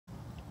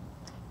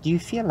Do you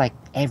feel like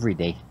every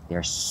day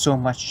there's so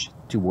much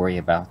to worry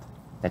about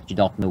that you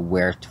don't know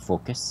where to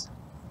focus?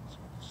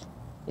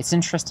 It's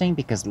interesting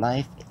because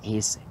life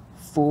is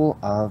full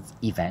of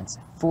events,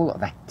 full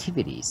of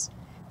activities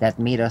that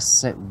made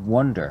us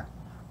wonder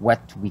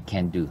what we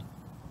can do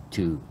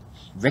to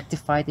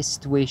rectify the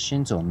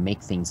situations or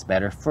make things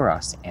better for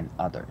us and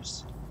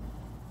others.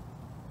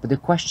 But the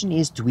question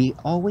is, do we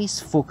always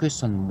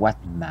focus on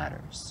what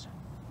matters?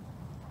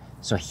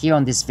 So here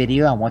on this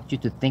video, I want you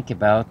to think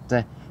about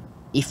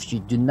if you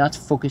do not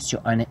focus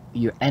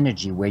your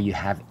energy where you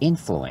have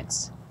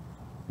influence,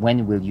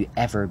 when will you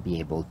ever be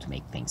able to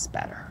make things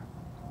better?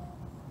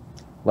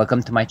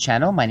 Welcome to my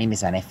channel. My name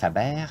is Alain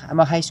Faber. I'm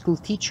a high school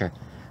teacher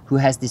who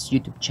has this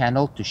YouTube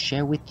channel to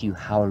share with you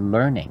how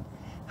learning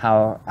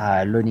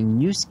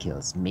new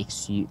skills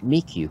make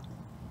you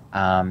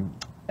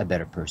a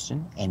better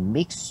person and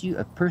makes you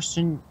a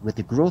person with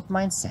a growth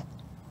mindset,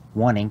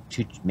 wanting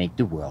to make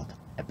the world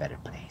a better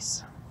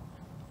place.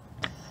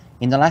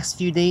 In the last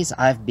few days,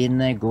 I've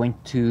been going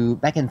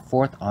back and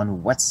forth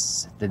on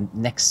what's the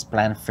next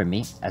plan for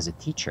me as a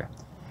teacher.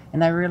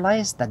 And I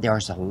realized that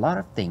there's a lot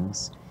of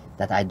things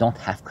that I don't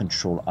have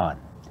control on.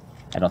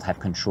 I don't have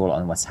control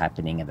on what's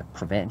happening at the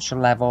provincial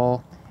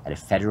level, at a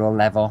federal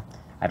level.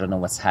 I don't know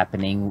what's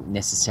happening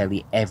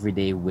necessarily every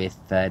day with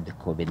the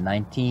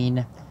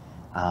COVID-19.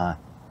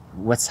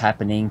 What's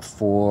happening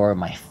for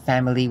my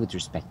family with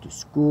respect to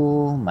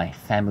school, my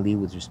family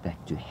with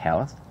respect to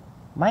health,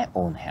 my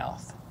own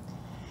health.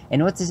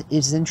 And what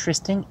is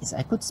interesting is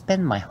I could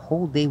spend my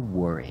whole day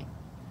worrying.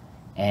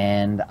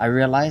 And I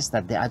realized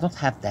that I don't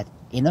have that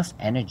enough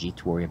energy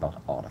to worry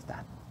about all of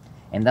that.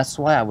 And that's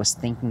why I was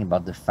thinking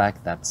about the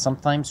fact that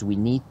sometimes we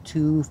need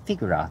to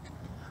figure out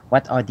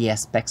what are the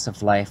aspects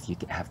of life you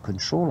have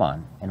control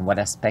on and what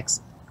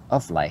aspects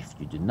of life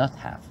you do not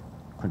have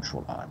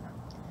control on.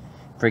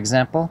 For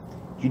example,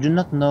 you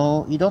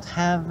don't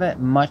have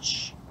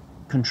much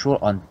control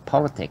on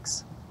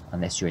politics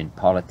unless you're in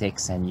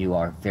politics and you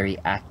are very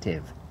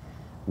active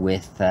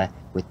with the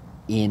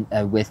MP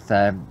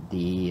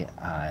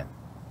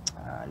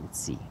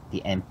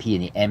and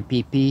the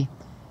MPP.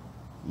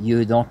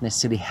 You don't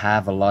necessarily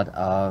have a lot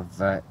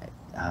of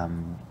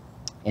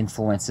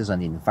influences on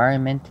the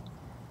environment,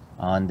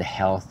 on the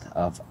health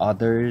of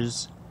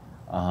others,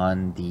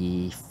 on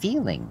the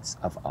feelings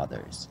of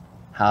others,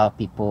 how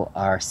people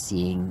are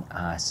seeing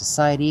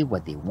society,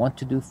 what they want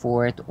to do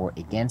for it or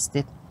against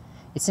it.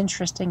 It's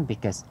interesting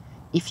because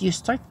if you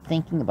start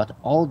thinking about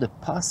all the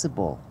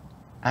possible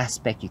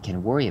aspects you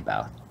can worry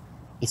about,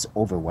 it's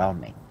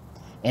overwhelming.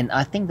 And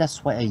I think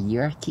that's why a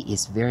hierarchy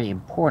is very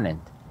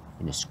important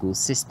in the school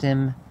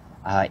system,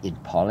 in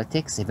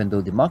politics, even though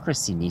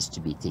democracy needs to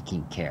be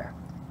taken care.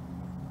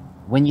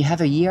 When you have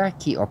a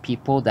hierarchy or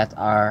people that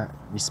are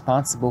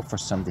responsible for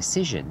some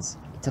decisions,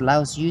 it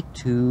allows you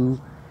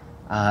to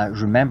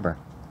remember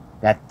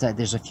that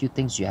there's a few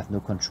things you have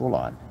no control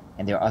on,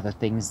 and there are other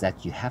things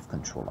that you have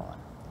control on.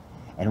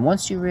 And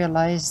once you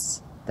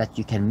realize that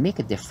you can make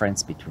a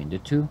difference between the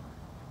two,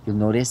 you'll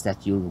notice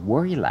that you'll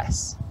worry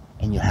less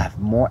and you'll have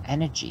more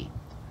energy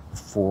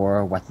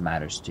for what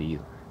matters to you.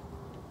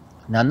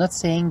 Now, I'm not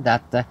saying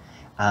that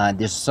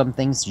there's some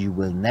things you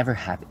will never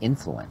have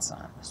influence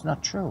on. It's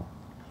not true.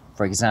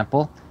 For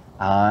example,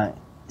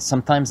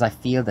 sometimes I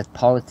feel that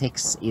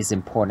politics is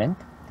important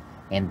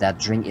and that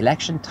during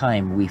election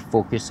time we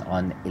focus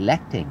on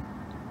electing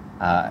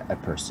a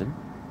person.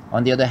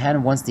 On the other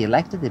hand, once they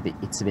elected,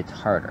 it's a bit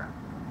harder.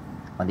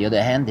 On the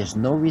other hand, there's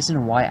no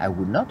reason why I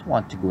would not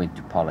want to go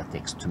into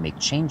politics to make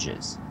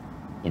changes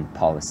in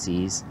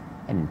policies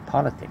and in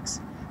politics.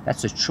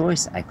 That's a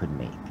choice I could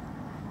make.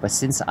 But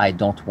since I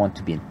don't want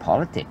to be in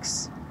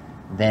politics,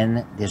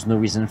 then there's no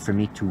reason for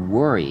me to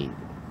worry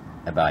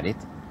about it,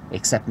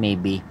 except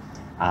maybe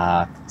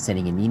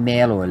sending an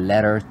email or a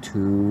letter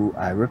to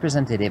a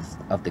representative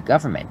of the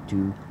government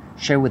to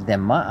share with them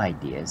my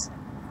ideas,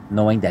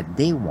 knowing that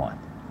they want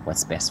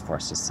what's best for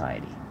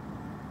society.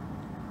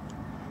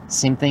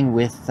 Same thing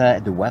with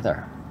the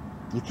weather.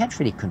 You can't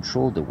really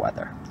control the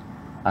weather.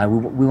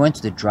 We went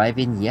to the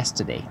drive-in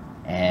yesterday,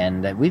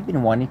 and we've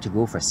been wanting to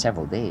go for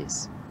several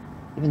days,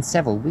 even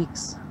several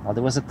weeks. Well,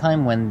 there was a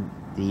time when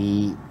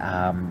the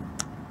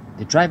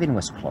drive-in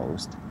was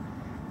closed.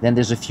 Then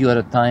there's a few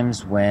other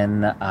times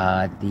when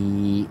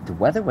the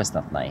weather was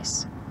not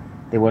nice.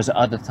 There was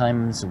other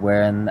times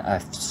when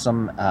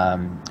some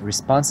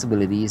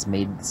responsibilities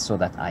made so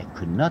that I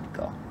could not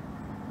go.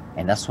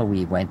 And that's why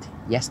we went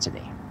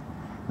yesterday.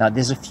 Now,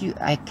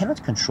 I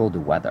cannot control the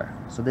weather.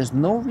 So there's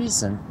no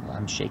reason,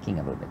 I'm shaking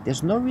a little bit.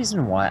 There's no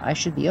reason why I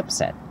should be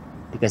upset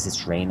because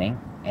it's raining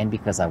and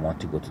because I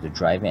want to go to the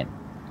drive-in.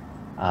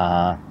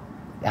 I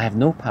have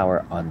no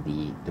power on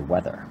the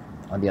weather.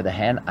 On the other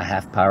hand, I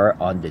have power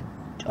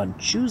on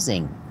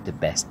choosing the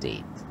best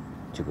date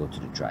to go to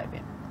the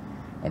drive-in.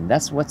 And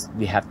that's what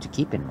you have to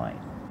keep in mind.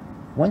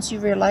 Once you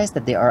realize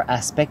that there are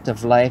aspects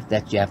of life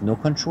that you have no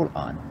control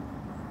on,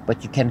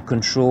 but you can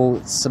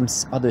control some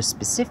other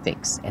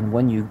specifics, and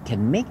when you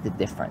can make the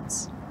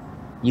difference,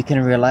 you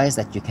can realize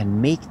that you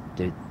can make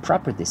the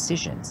proper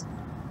decisions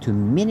to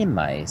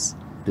minimize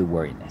the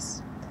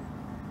worriness.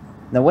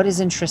 Now, what is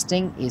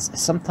interesting is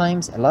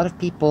sometimes a lot of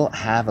people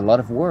have a lot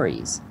of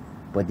worries,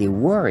 but they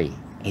worry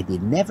and they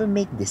never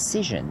make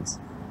decisions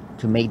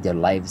to make their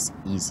lives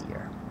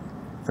easier.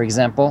 For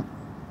example,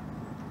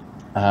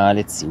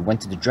 let's see, went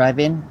to the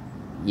drive-in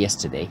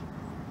yesterday.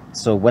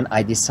 So when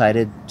I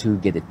decided to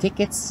get the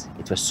tickets,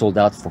 it was sold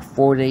out for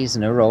 4 days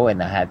in a row,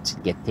 and I had to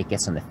get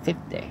tickets on the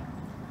 5th day.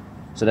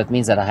 So that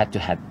means that I had to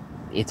have,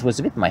 it was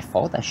a bit my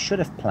fault. I should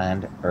have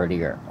planned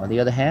earlier. On the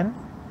other hand,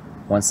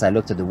 once I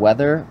looked at the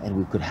weather and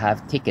we could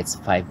have tickets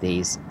 5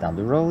 days down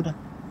the road,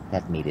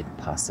 that made it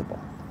possible.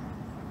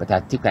 But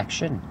I took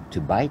action to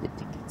buy the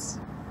tickets.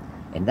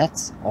 And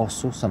that's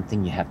also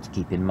something you have to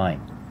keep in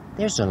mind.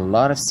 There's a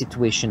lot of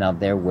situation out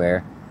there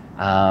where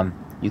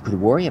you could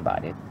worry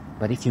about it.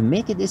 But if you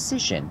make a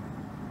decision,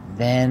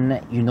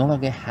 then you no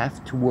longer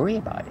have to worry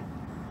about it.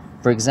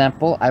 For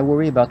example, I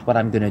worry about what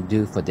I'm going to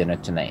do for dinner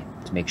tonight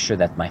to make sure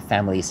that my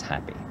family is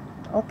happy.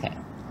 Okay.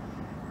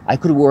 I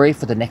could worry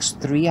for the next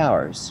 3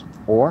 hours,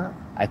 or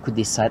I could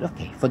decide,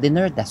 okay, for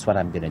dinner, that's what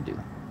I'm going to do.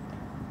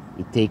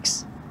 It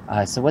takes,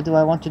 so what do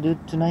I want to do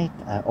tonight?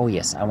 Oh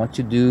yes, I want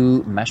to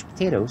do mashed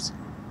potatoes,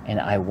 and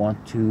I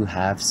want to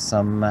have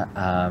some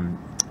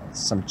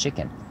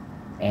chicken,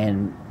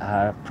 and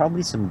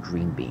probably some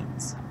green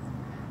beans.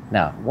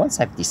 Now, once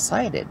I've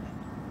decided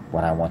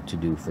what I want to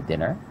do for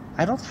dinner,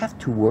 I don't have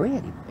to worry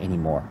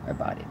anymore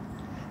about it.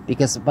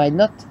 Because by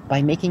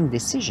making a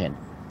decision,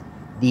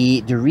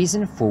 the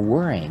reason for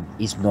worrying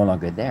is no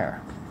longer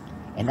there.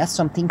 And that's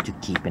something to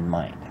keep in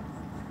mind.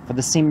 For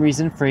the same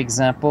reason, for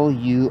example,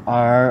 you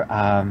are,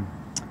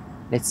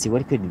 let's see,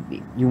 what could it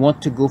be? You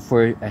want to go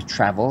for a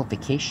travel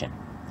vacation,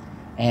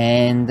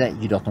 and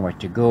you don't know where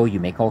to go. You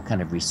make all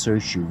kind of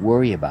research, you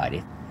worry about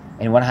it.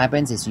 And what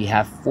happens is you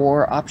have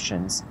 4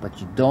 options, but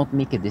you don't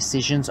make a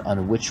decision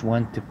on which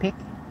one to pick.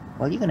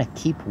 Well, you're going to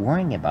keep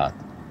worrying about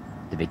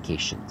the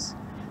vacations.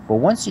 But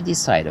once you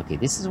decide, okay,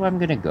 this is where I'm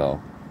going to go,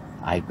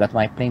 I got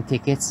my plane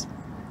tickets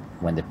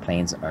when the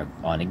planes are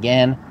on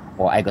again,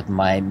 or I got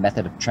my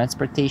method of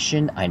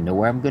transportation, I know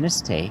where I'm going to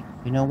stay,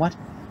 you know what?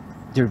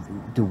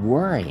 The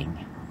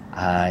worrying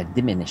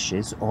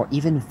diminishes or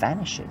even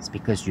vanishes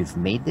because you've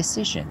made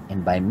decision.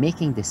 And by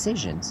making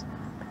decisions,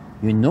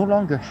 you no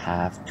longer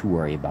have to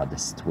worry about the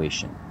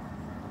situation.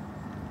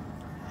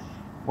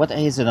 What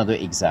is another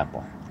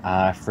example?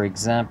 For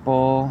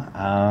example,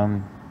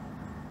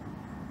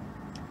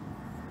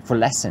 for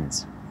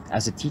lessons.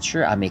 As a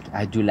teacher,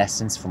 I do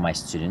lessons for my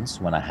students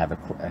when I have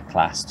a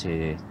class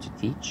to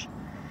teach.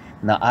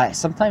 Now,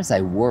 sometimes I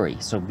worry.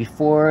 So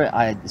before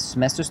the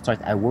semester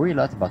starts, I worry a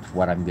lot about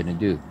what I'm going to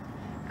do,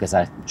 because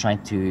I'm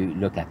trying to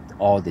look at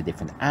all the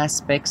different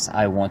aspects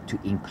I want to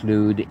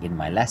include in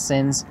my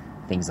lessons,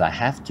 things I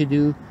have to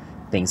do,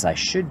 things I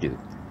should do.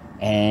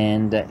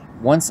 And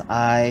once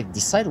I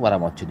decide what I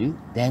want to do,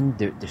 then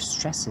the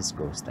stresses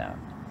goes down.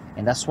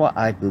 And that's why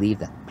I believe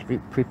that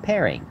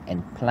preparing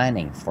and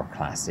planning for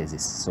classes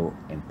is so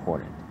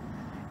important.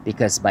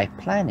 Because by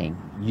planning,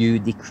 you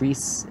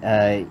diminishes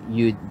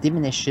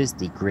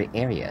the gray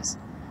areas.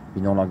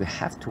 You no longer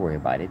have to worry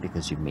about it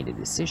because you've made a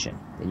decision.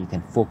 Then you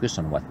can focus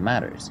on what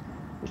matters,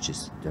 which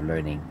is the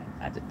learning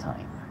at the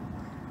time.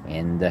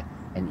 And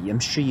I'm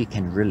sure you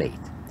can relate.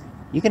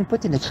 You can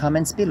put in the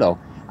comments below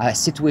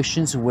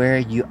situations where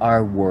you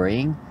are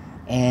worrying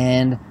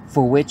and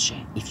for which,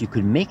 if you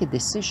could make a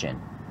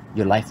decision,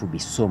 your life would be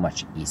so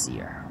much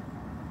easier.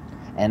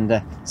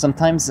 And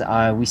sometimes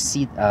we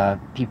see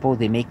people,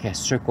 they make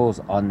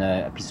circles on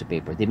a piece of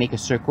paper. They make a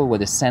circle where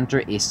the center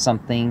is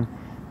something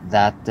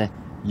that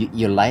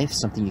your life,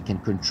 something you can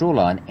control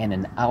on, and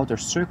an outer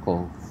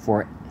circle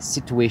for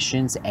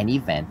situations and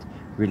events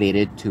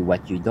related to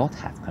what you don't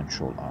have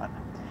control on.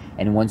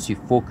 And once you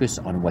focus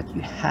on what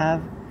you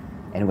have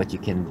and what you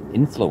can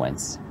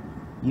influence,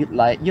 your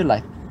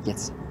life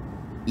gets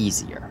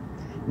easier.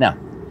 Now,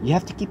 you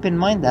have to keep in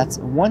mind that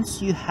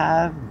once you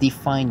have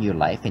defined your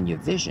life and your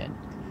vision,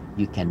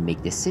 you can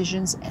make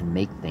decisions and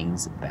make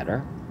things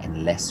better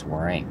and less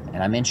worrying.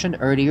 And I mentioned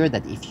earlier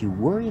that if you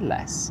worry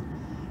less,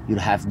 you'll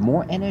have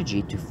more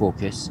energy to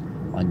focus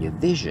on your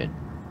vision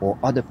or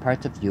other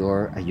part of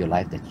your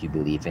life that you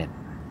believe in.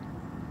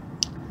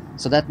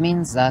 So that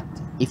means that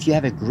if you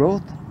have a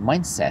growth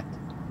mindset,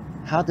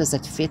 how does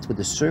that fit with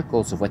the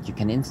circles of what you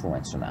can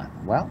influence or not?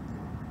 Well,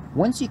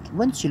 once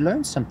you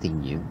learn something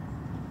new,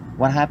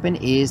 what happens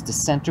is the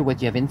center,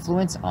 what you have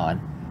influence on,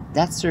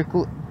 that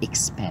circle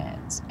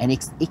expands, and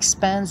it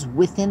expands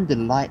within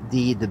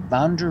the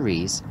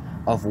boundaries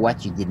of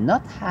what you did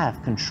not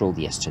have control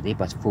yesterday,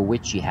 but for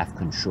which you have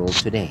control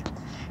today.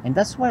 And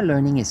that's why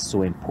learning is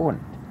so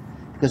important,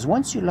 because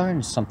once you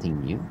learn something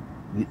new,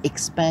 you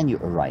expand your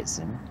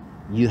horizon,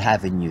 you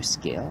have a new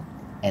skill,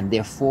 and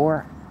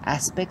therefore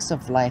aspects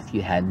of life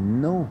you had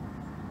no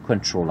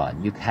control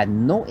on, you had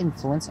no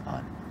influence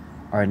on,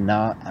 are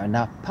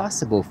now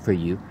possible for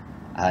you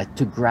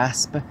to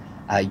grasp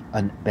a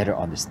better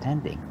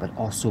understanding, but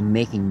also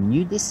making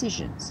new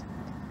decisions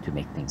to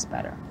make things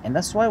better. And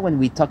that's why when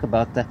we talk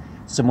about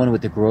someone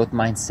with a growth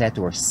mindset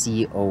or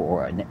CEO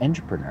or an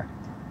entrepreneur,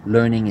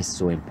 learning is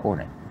so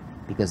important,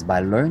 because by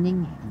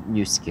learning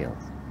new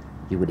skills,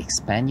 you would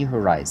expand your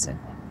horizon.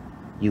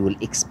 You will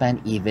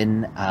expand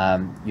even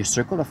your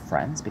circle of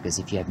friends, because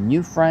if you have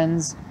new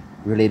friends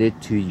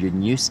related to your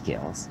new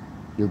skills,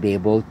 you'll be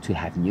able to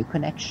have new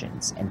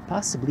connections and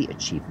possibly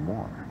achieve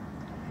more.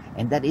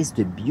 And that is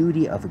the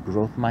beauty of a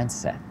growth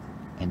mindset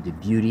and the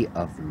beauty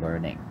of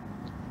learning,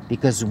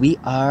 because we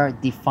are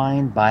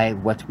defined by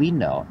what we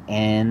know,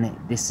 and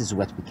this is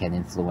what we can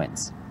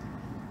influence.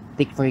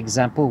 Take, for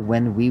example,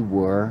 when we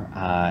were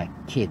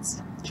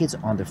kids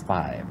under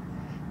 5,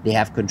 they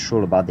have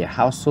control about their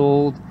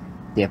household,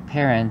 their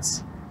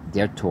parents,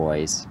 their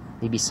toys,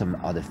 maybe some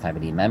other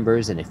family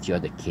members, and a few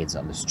other kids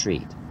on the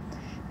street.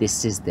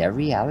 This is their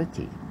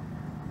reality.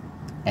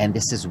 And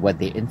this is what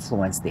they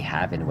influence they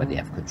have and what they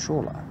have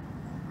control on.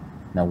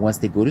 Now, once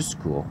they go to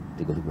school,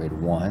 they go to grade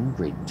 1,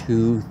 grade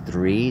 2,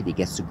 3, they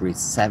get to grade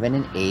 7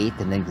 and 8,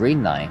 and then grade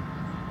 9.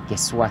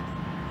 Guess what?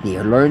 They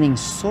are learning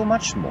so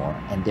much more,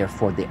 and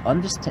therefore their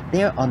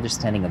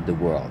understanding of the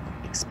world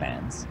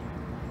expands.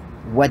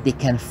 What they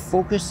can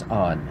focus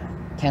on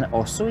can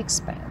also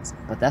expand,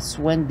 but that's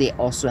when they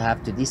also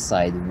have to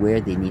decide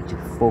where they need to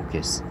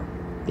focus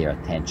their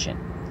attention.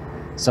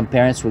 Some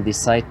parents will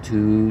decide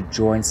to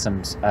join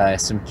some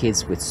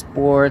kids with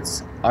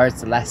sports,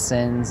 arts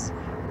lessons,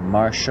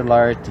 martial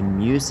art,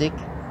 music,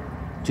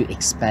 to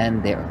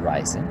expand their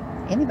horizon.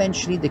 And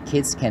eventually the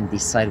kids can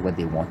decide what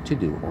they want to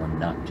do or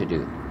not to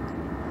do.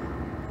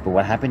 But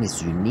what happens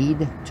is you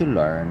need to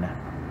learn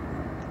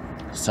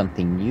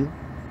something new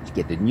to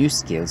get the new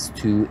skills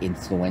to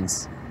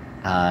influence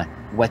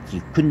what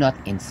you could not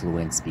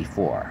influence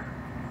before.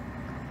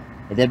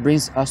 And that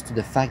brings us to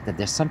the fact that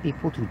there's some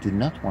people who do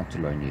not want to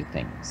learn new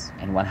things.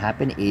 And what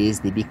happens is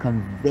they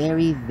become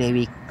very,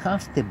 very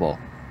comfortable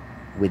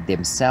with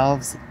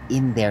themselves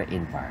in their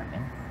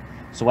environment.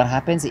 So what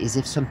happens is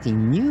if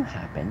something new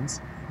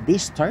happens, they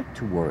start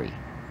to worry.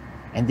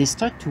 And they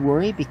start to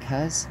worry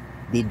because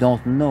they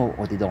don't know,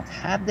 or they don't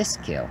have the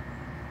skill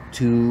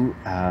to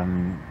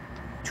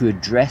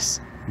address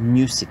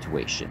new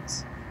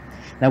situations.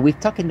 Now, we've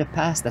talked in the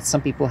past that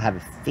some people have a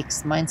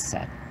fixed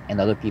mindset and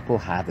other people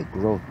have a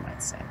growth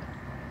mindset.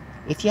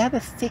 If you have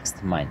a fixed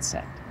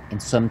mindset and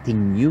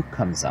something new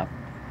comes up,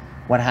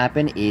 what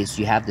happens is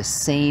you have the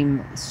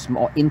same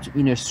small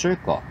inner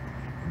circle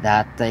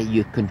that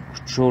you can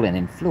control and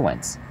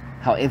influence.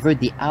 However,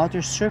 the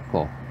outer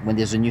circle, when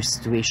there's a new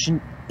situation,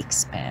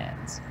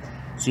 expands.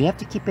 So you have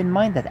to keep in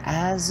mind that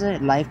as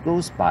life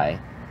goes by,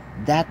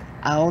 that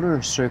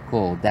outer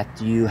circle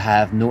that you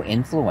have no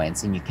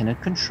influence and you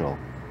cannot control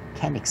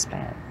can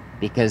expand,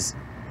 because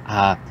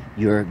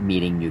you're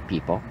meeting new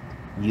people,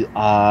 you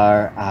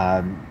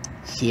are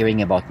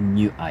hearing about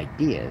new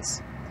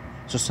ideas.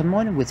 So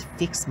someone with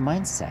fixed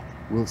mindset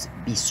will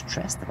be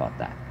stressed about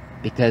that,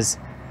 because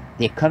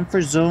their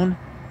comfort zone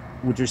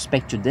with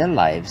respect to their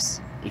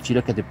lives, if you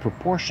look at the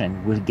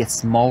proportion, will get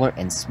smaller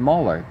and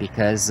smaller,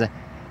 because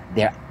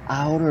their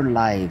outer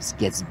lives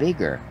gets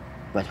bigger,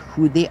 but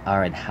who they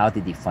are and how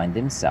they define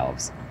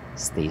themselves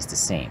stays the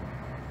same.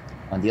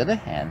 On the other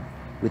hand,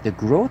 with a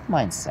growth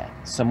mindset,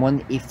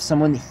 if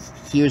someone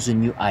hears a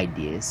new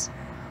ideas,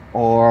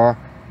 or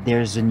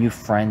there's a new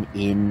friend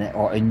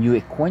or a new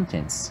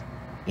acquaintance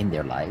in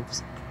their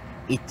lives,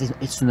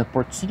 it's an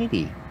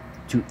opportunity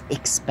to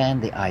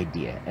expand the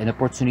idea, an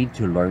opportunity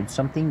to learn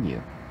something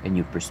new, a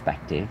new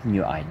perspective,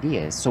 new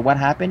ideas. So what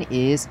happens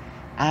is,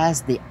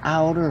 as the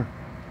outer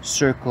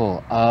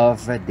circle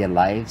of their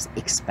lives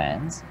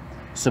expands,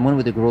 someone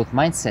with a growth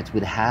mindset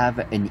would have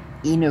an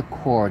inner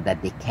core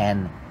that they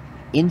can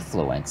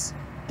influence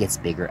gets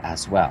bigger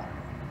as well.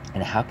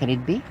 And how can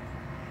it be?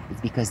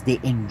 It's because they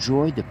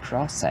enjoy the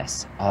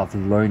process of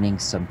learning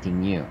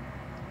something new.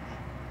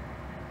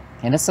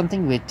 And that's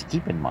something we have to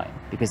keep in mind,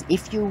 because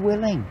if you're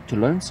willing to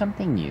learn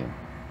something new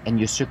and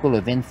your circle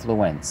of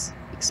influence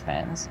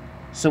expands,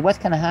 so what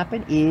can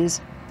happen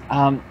is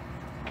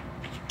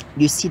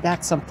you see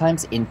that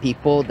sometimes in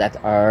people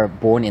that are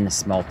born in a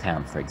small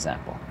town, for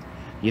example.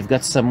 You've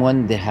got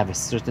someone that have a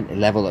certain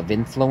level of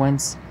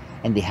influence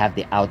and they have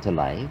the outer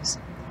lives,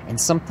 and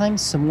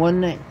sometimes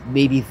someone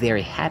may be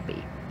very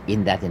happy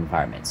in that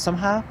environment.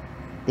 Somehow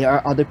there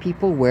are other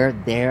people where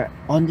their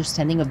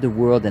understanding of the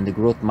world and the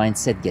growth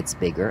mindset gets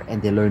bigger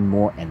and they learn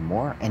more and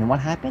more, and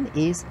what happens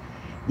is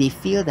they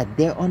feel that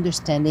their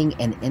understanding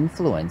and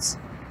influence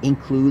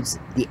includes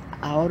the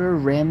outer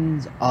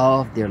rims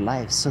of their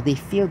lives. So they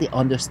feel they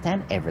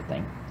understand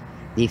everything.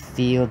 They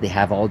feel they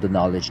have all the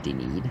knowledge they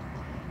need.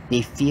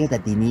 They feel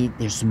that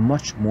there's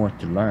much more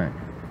to learn.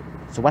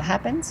 So what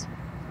happens?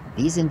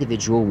 These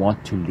individuals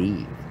want to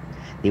leave.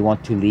 They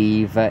want to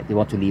leave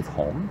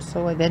home.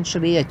 So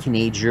eventually a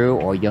teenager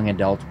or a young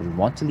adult will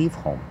want to leave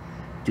home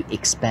to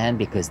expand,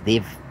 because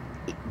they've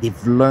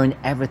learned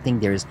everything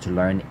there is to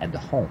learn at the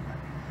home.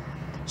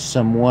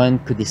 Someone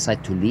could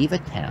decide to leave a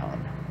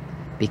town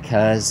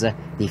because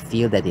they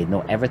feel that they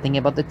know everything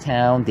about the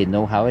town, they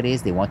know how it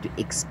is, they want to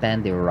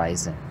expand their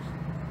horizon,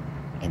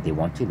 and they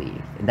want to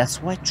leave. And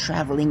that's why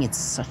traveling is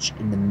such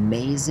an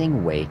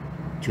amazing way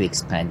to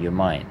expand your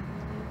mind.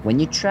 When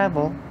you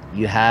travel,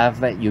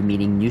 you're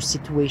meeting new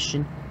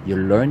situation, you're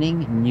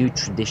learning new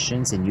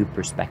traditions and new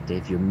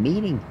perspective, you're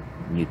meeting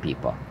new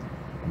people,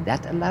 and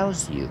that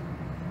allows you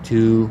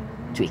to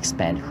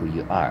expand who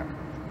you are.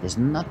 There's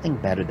nothing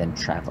better than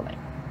traveling.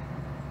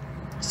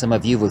 Some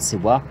of you will say,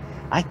 well,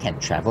 I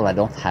can't travel, I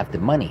don't have the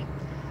money,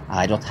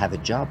 I don't have a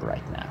job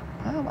right now.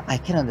 Well, I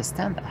can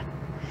understand that.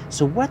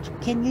 So what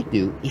can you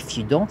do if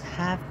you don't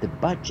have the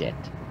budget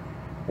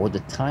or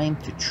the time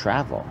to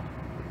travel?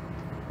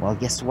 Well,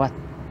 guess what?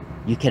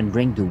 You can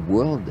bring the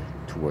world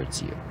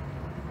towards you.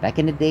 Back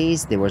in the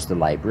days, there was the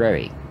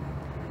library.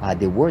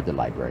 There were the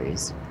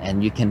libraries,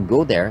 and you can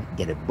go there,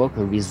 get a book,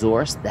 a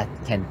resource that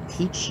can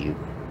teach you,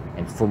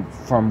 and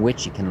from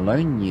which you can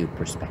learn new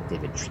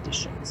perspective and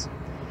traditions.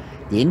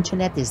 The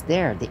internet is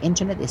there. The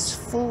internet is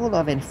full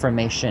of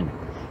information,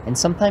 and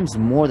sometimes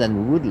more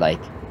than we would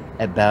like,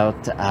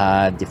 about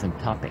different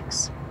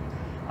topics.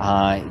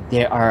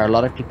 There are a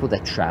lot of people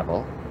that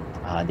travel.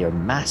 There are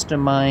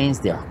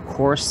masterminds, there are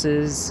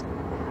courses.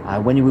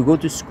 When we go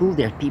to school,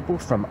 there are people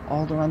from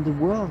all around the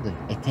world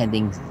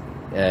attending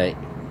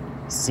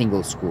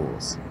single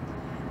schools.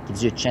 It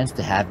gives you a chance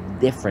to have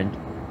different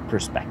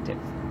perspective.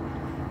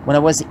 When I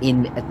was at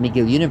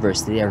McGill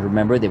University, I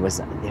remember there was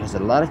a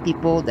lot of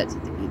people that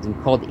we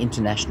called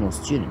international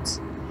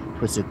students.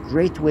 It was a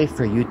great way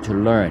for you to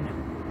learn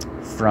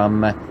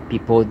from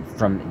people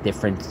from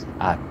different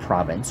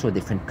province or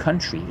different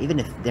country, even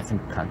a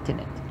different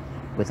continent,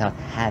 without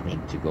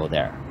having to go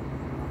there.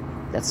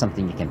 That's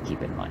something you can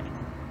keep in mind.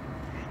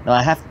 Now,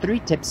 I have 3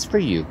 tips for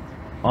you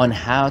on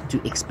how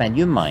to expand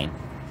your mind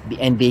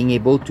and being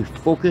able to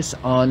focus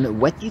on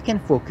what you can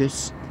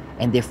focus,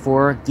 and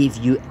therefore give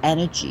you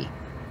energy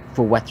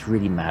for what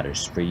really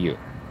matters for you.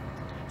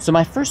 So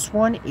my first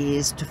one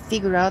is to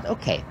figure out,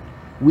 okay,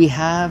 we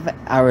have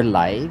our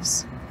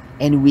lives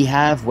and we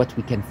have what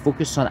we can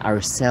focus on,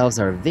 ourselves,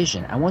 our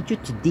vision. I want you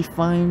to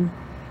define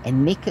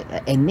and make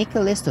a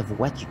list of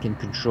what you can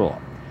control,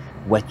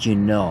 what you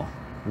know,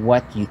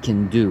 what you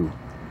can do,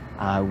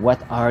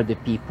 what are the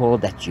people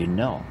that you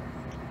know,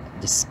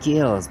 the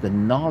skills, the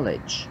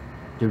knowledge,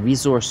 the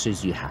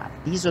resources you have.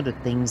 These are the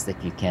things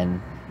that you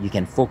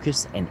can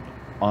focus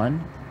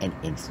on and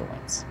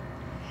influence.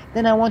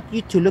 Then I want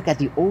you to look at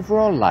the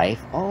overall life,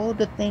 all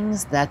the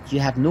things that you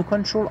have no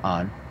control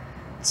on,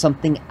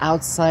 something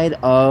outside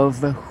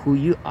of who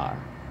you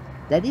are,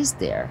 that is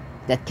there,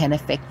 that can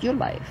affect your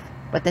life,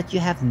 but that you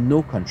have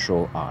no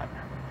control on.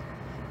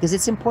 Because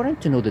it's important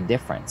to know the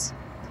difference.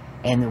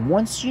 And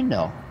once you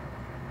know,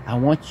 I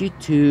want you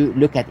to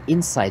look at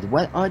inside,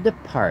 what are the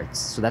parts,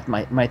 so that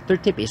my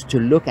third tip is to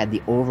look at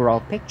the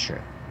overall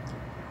picture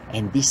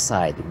and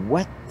decide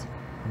what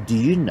do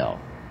you know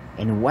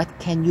and what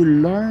can you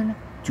learn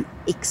to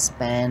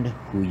expand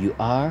who you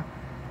are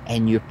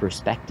and your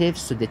perspective,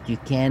 so that you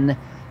can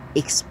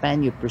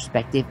expand your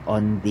perspective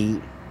on the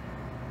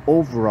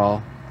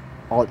overall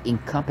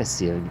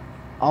all-encompassing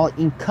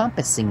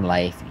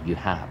life you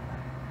have.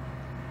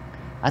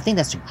 I think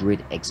that's a great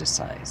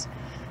exercise,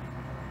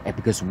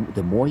 because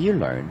the more you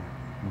learn,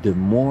 the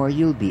more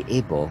you'll be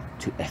able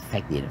to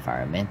affect the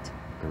environment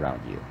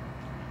around you.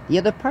 The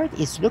other part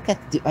is look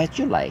at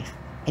your life,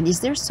 and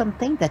is there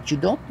something that you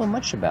don't know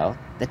much about,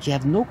 that you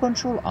have no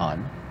control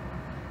on,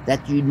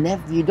 that you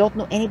don't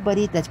know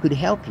anybody that could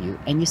help you,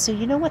 and you say,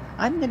 you know what,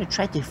 I'm going to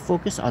try to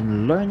focus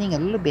on learning a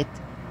little bit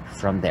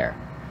from there.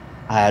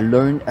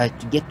 Learn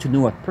to get to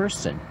know a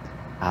person.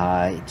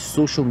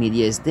 Social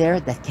media is there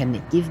that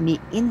can give me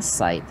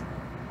insight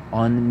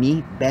on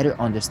me better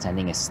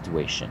understanding a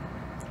situation.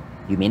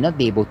 You may not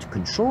be able to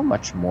control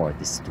much more of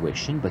the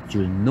situation, but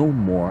you'll know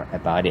more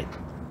about it.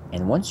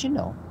 And once you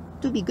know,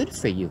 it'll be good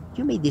for you.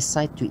 You may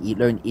decide to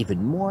learn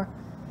even more,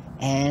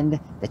 and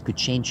that could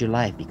change your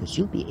life, because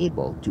you'll be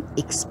able to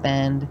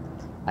expand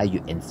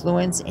your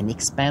influence and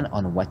expand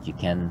on what you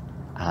can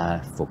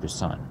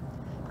focus on.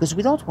 Because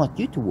we don't want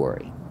you to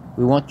worry.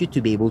 We want you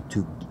to be able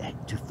to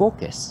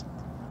focus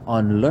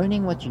on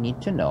learning what you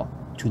need to know,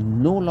 to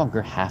no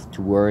longer have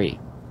to worry.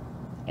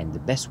 And the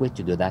best way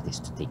to do that is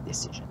to take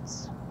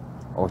decisions,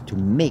 or to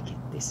make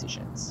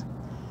decisions.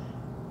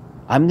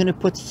 I'm going to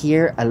put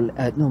here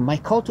my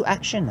call to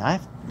action. I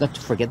have not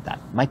to forget that.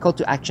 My call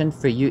to action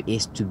for you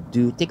is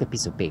to take a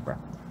piece of paper.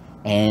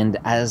 And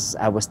as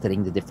I was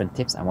telling the different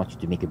tips, I want you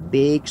to make a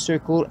big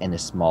circle and a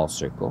small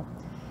circle.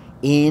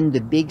 In the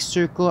big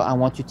circle, I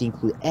want you to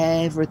include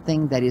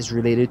everything that is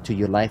related to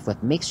your life,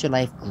 what makes your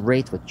life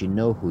great, what you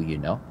know, who you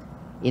know.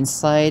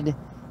 Inside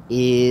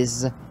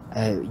is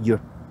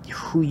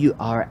who you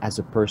are as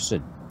a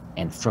person.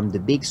 And from the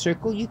big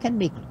circle, you can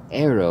make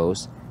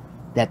arrows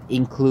that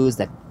includes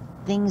that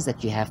things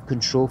that you have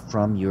control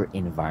from your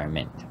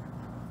environment.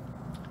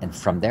 And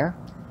from there,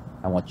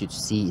 I want you to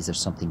see, is there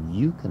something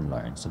you can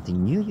learn,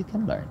 something new you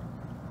can learn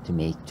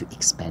to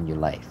expand your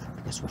life,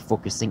 because we're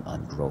focusing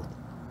on growth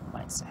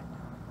mindset.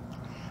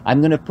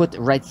 I'm going to put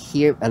right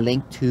here a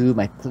link to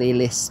my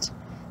playlist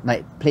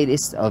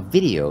of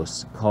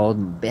videos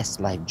called Best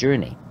Life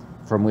Journey,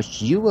 from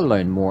which you will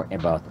learn more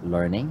about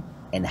learning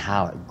and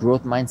how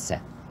growth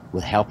mindset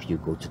will help you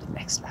go to the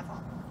next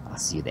level. I'll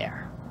see you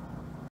there.